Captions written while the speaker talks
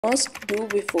Must do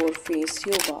before face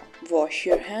yoga. Wash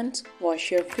your hands, wash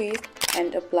your face,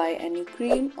 and apply any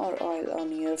cream or oil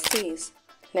on your face.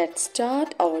 Let's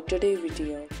start our today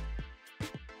video.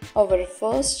 Our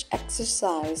first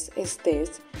exercise is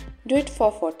this. Do it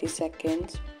for 40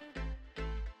 seconds.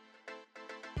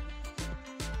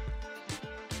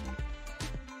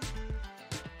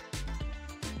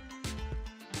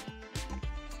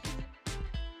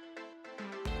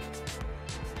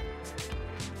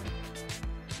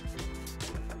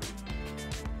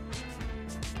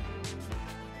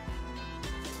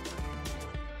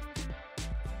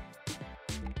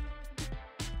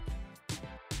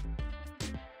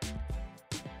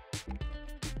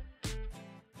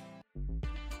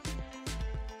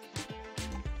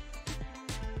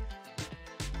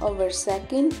 Our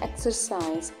second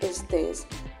exercise is this.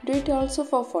 Do it also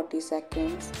for 40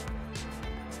 seconds.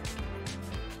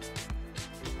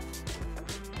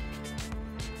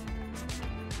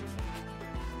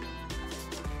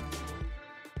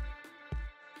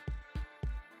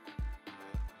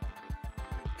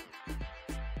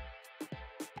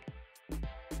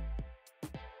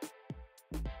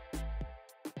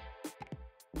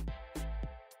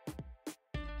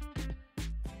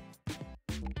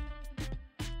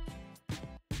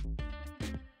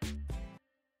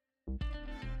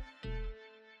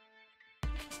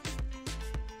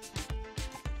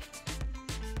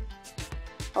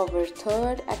 Our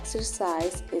third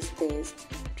exercise is this.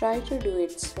 Try to do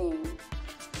it same.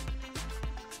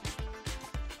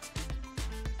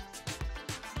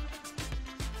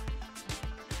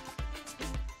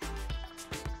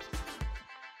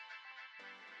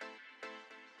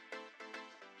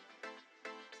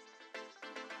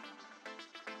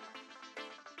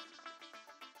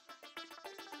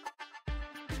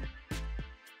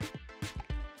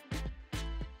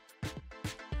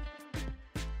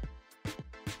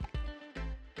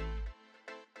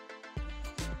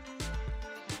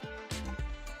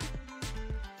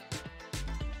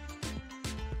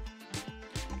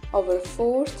 Our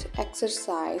fourth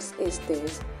exercise is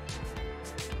this.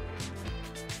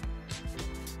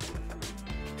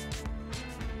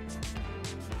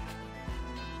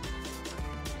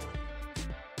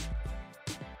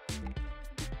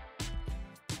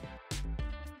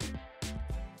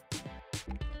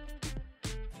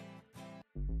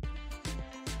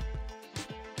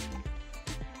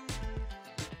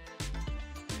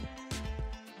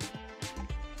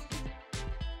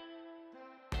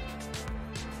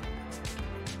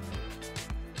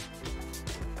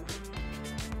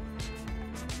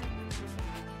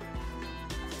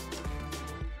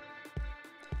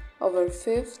 Our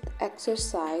fifth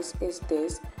exercise is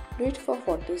this. Do it for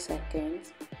 40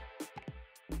 seconds.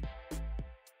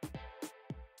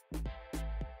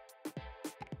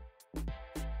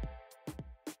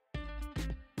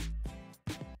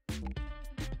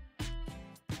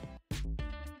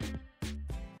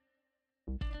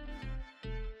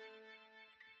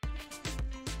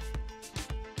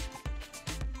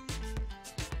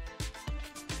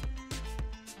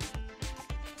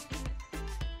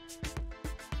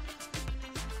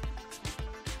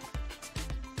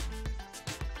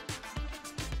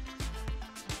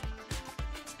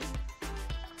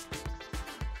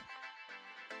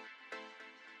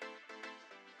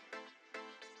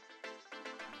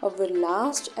 Our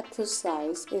last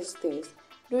exercise is this.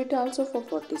 Do it also for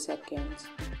 40 seconds.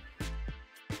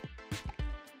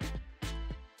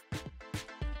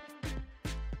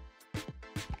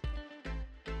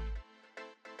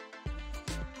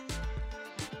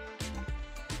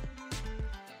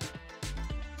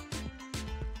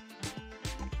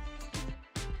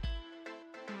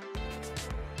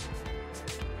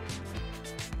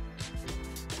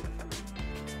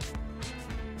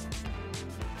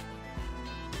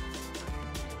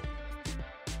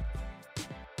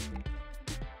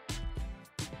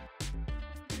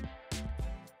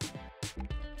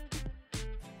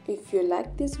 If you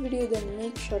like this video, then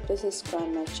make sure to subscribe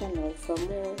my channel for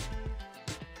more.